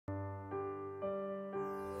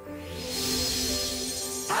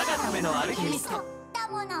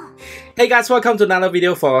Hey guys, welcome to another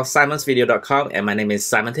video for simonsvideo.com, and my name is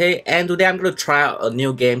Simon Tay, and today I'm going to try out a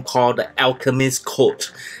new game called Alchemist Code,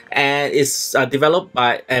 and it's developed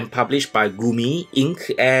by and published by Gumi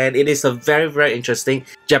Inc., and it is a very interesting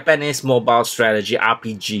Japanese mobile strategy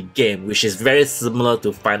RPG game which is very similar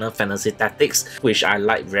to Final Fantasy Tactics, which I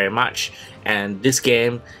like very much. And this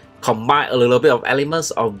game combine a little bit of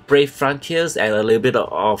elements of Brave Frontiers and a little bit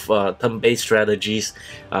of turn-based strategies,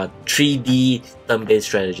 3D turn-based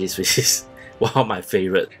strategies, which is one of my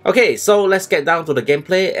favorite. Okay, so let's get down to the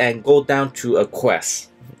gameplay and go down to a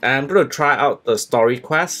quest. I'm going to try out the story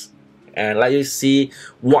quest and let you see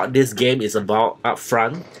what this game is about up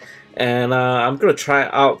front. And I'm going to try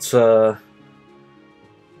out okay,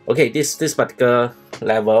 this particular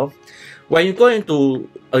level. When you go into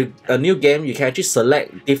a new game, you can actually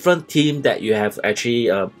select different team that you have actually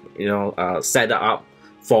set up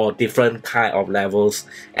for different kind of levels,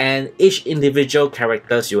 and each individual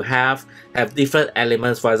characters you have different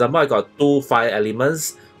elements. For example, I got 2 fire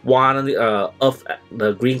elements, one earth,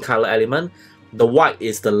 the green color element, the white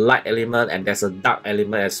is the light element, and there's a dark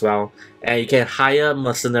element as well. And you can hire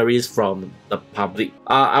mercenaries from the public.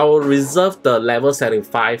 I will reserve the level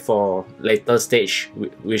 75 for later stage,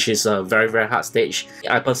 which is a very hard stage.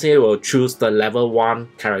 I personally will choose the level 1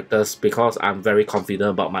 characters because I'm very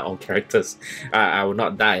confident about my own characters. I will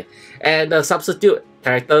not die. And the substitute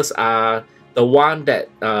characters are the one that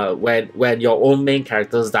when your own main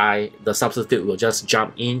characters die, the substitute will just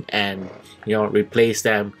jump in and replace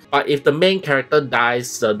them. But if the main character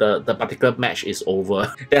dies, the particular match is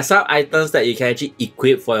over. There are some items that you can actually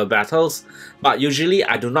equip for your battles, but usually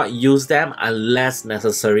I do not use them unless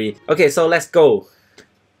necessary. Okay, so let's go.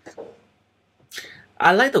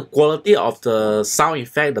 I like the quality of the sound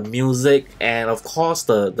effect, the music, and of course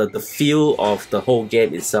the feel of the whole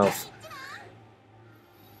game itself.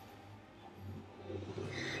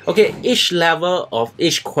 Okay, each level of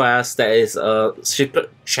each quest there is a secret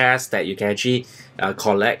chest that you can actually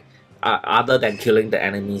collect other than killing the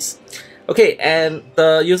enemies. Okay, and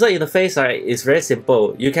the user interface is very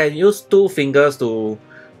simple. You can use 2 fingers to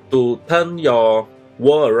turn your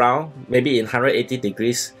world around, maybe in 180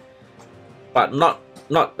 degrees, but not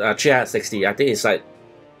 360. I think it's like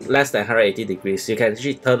less than 180 degrees. You can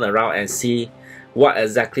actually turn around and see what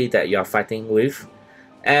exactly that you are fighting with.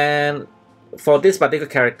 And for this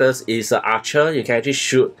particular characters is an archer. You can actually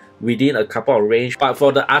shoot within a couple of range, but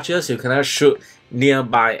for the archers you cannot shoot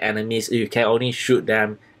nearby enemies. You can only shoot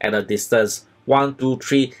them at a distance 1, 2,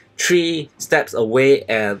 3 steps away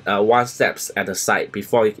and 1 steps at the side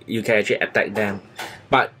before you can actually attack them.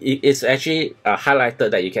 But it's actually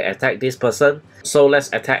highlighted that you can attack this person. So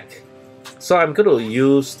let's attack. So I'm going to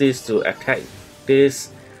use this to attack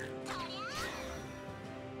this.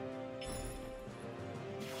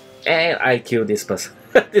 And I kill this person,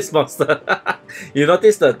 this monster. You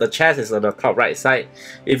notice the chest is on the top right side.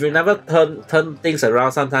 If you never turn things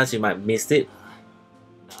around, sometimes you might miss it.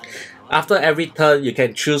 After every turn, you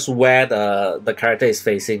can choose where the character is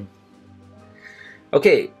facing.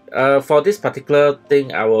 Okay, for this particular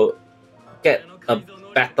thing, I will get a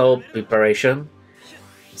battle preparation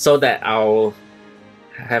so that I'll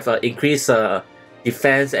have an increased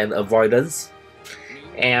defense and avoidance.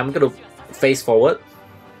 And I'm going to face forward.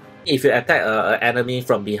 If you attack an enemy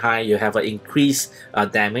from behind, you have an increased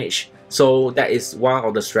damage. So that is one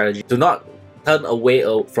of the strategies. Do not turn away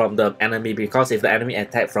from the enemy, because if the enemy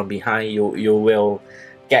attack from behind, you will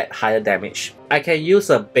get higher damage. I can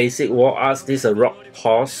use a basic war arts. This is a rock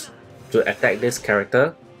horse to attack this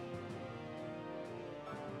character.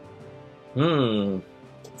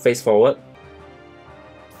 Face forward.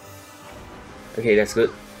 Okay, that's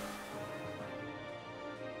good.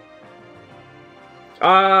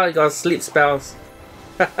 Ah, you got sleep spells.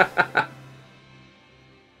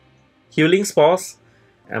 Healing spores.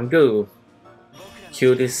 I'm going to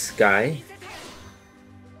kill this guy.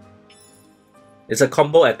 It's a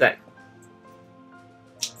combo attack.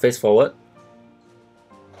 Face forward.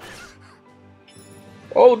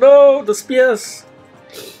 Oh no, the spears!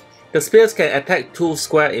 The spears can attack 2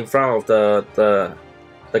 squares in front of the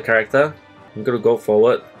character. I'm going to go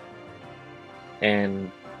forward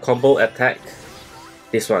and combo attack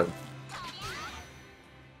this one.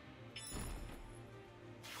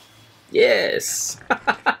 Yes!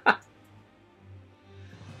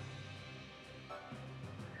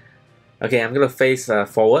 Okay, I'm gonna face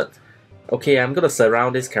forward. Okay, I'm gonna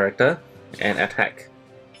surround this character and attack.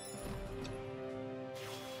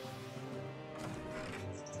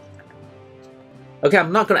 Okay,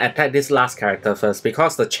 I'm not gonna attack this last character first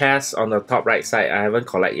because the chest on the top right side I haven't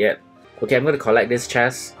collect yet. Okay, I'm gonna collect this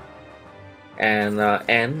chest. and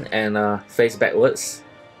N and face backwards.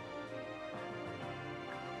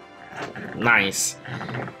 Nice.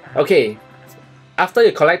 Okay, after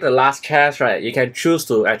you collect the last chest, right, you can choose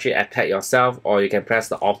to actually attack yourself, or you can press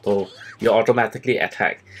the auto. You automatically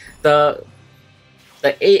attack. The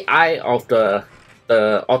AI of the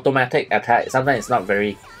automatic attack sometimes it's not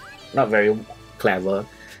very clever,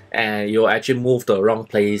 and you'll actually move to the wrong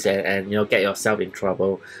place and get yourself in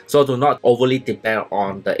trouble. So do not overly depend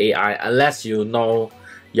on the AI unless you know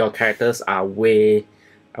your characters are way,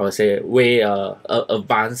 I would say, way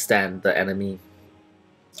advanced than the enemy.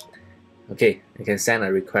 Okay, you can send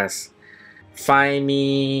a request. Find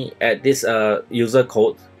me at this user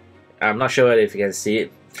code. I'm not sure if you can see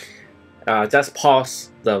it. Just pause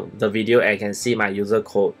the video and you can see my user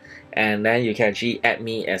code, and then you can actually add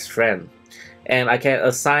me as friend. And I can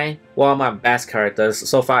assign one of my best characters.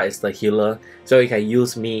 So far it's the healer, so you can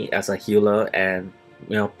use me as a healer and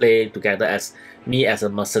play together as me as a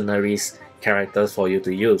mercenaries characters for you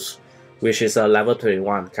to use, which is a level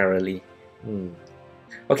 21 currently.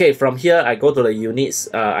 Okay, from here I go to the units.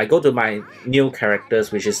 I go to my new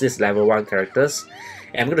characters, which is this level 1 characters,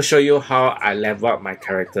 and I'm going to show you how I level up my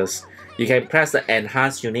characters. You can press the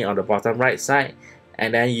enhance unit on the bottom right side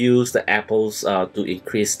and then use the apples to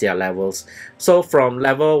increase their levels. So from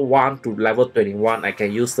level 1 to level 21 I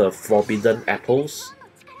can use the forbidden apples,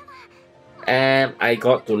 and I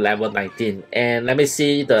got to level 19. And let me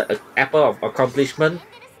see the apple of accomplishment,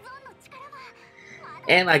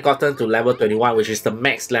 and I gotten to level 21, which is the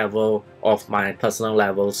max level of my personal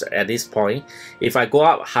levels at this point. If I go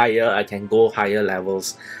up higher, I can go higher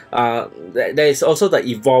levels. There is also the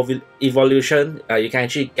evolution. You can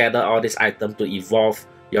actually gather all these items to evolve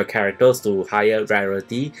your characters to higher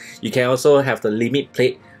rarity. You can also have the limit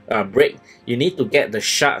break. You need to get the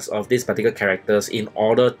shards of these particular characters in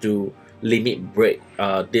order to limit break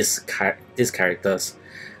these characters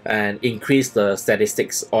and increase the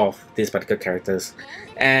statistics of these particular characters.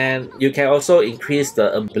 And you can also increase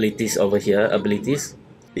the abilities over here.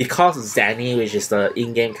 It costs Zenny, which is the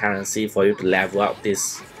in-game currency, for you to level up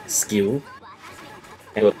this skill.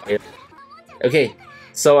 Okay,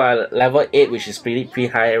 so level 8, which is pretty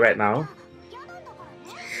high right now.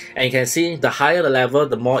 And you can see the higher the level,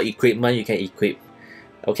 the more equipment you can equip.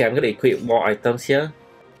 Okay, I'm going to equip more items here.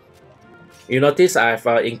 You notice I've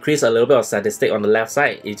increased a little bit of statistic on the left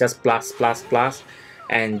side. It's just plus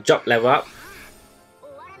and job level up.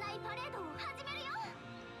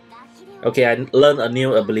 Okay, I learned a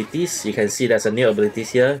new abilities. You can see there's a new abilities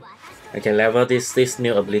here. I can level these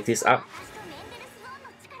new abilities up.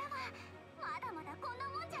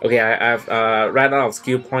 Okay, I've ran out of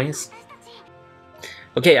skill points.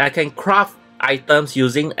 Okay, I can craft items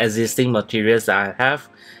using existing materials that I have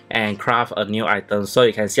and craft a new item. So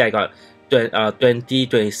you can see I got 20,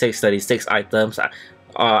 26, 36 items.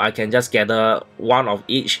 I can just gather one of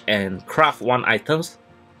each and craft one items,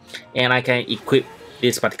 and I can equip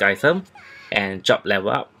this particular item and job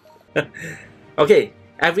level up. Okay,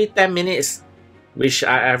 every 10 minutes, which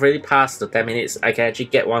I've already passed the 10 minutes, I can actually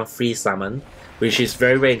get one free summon, which is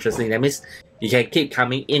very interesting. That means you can keep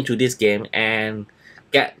coming into this game and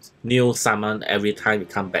get new summon every time you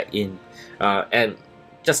come back in. And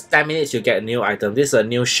just 10 minutes you get a new item. This is a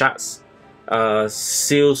new shards.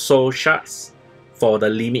 Seal soul shards for the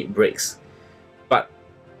limit breaks, but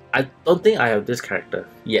I don't think I have this character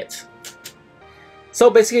yet. So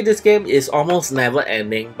basically this game is almost never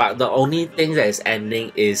ending, but the only thing that is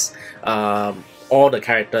ending is all the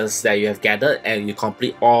characters that you have gathered, and you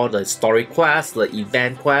complete all the story quests, the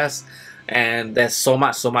event quests, and there's so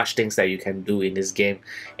much things that you can do in this game.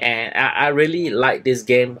 And I really like this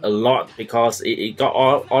game a lot because it got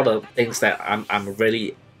all the things that I'm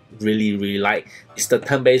really like. It's the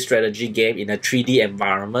turn-based strategy game in a 3D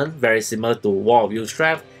environment, very similar to War of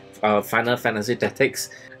Warcraft, Final Fantasy Tactics.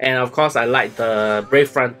 And of course I like the Brave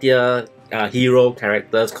Frontier hero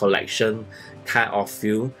characters collection kind of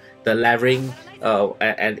feel, the leveling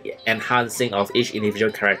and enhancing of each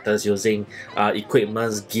individual characters using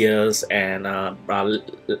equipments, gears, and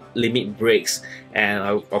limit breaks, and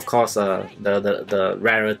of course the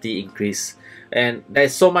rarity increase. And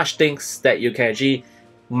there's so much things that you can actually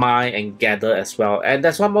mine and gather as well. And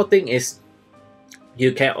there's one more thing is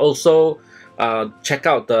you can also check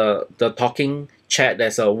out the talking chat.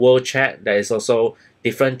 There's a world chat. There is also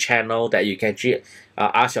different channel that you can actually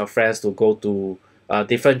ask your friends to go to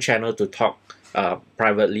different channel to talk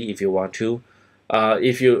privately if you want to.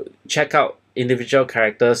 If you check out individual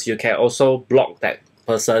characters, you can also block that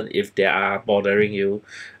person if they are bothering you,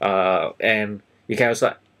 and you can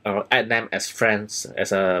also add them as friends,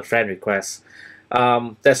 as a friend request.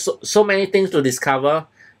 There's so many things to discover.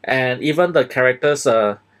 And even the characters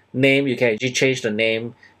name, you can actually change the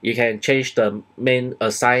name. You can change the main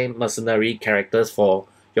assigned mercenary characters for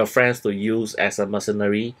your friends to use as a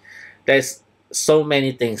mercenary. There's so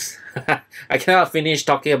many things. I cannot finish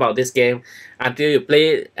talking about this game until you play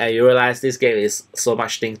it and you realize this game is so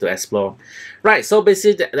much things to explore. Right, so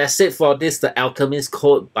basically that's it for this, the Alchemist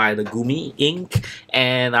Code by the Gumi Inc.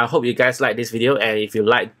 And I hope you guys like this video, and if you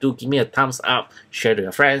like, do give me a thumbs up, share to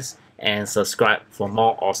your friends, and subscribe for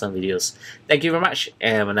more awesome videos. Thank you very much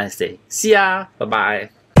and have a nice day. See ya! Bye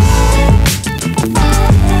bye!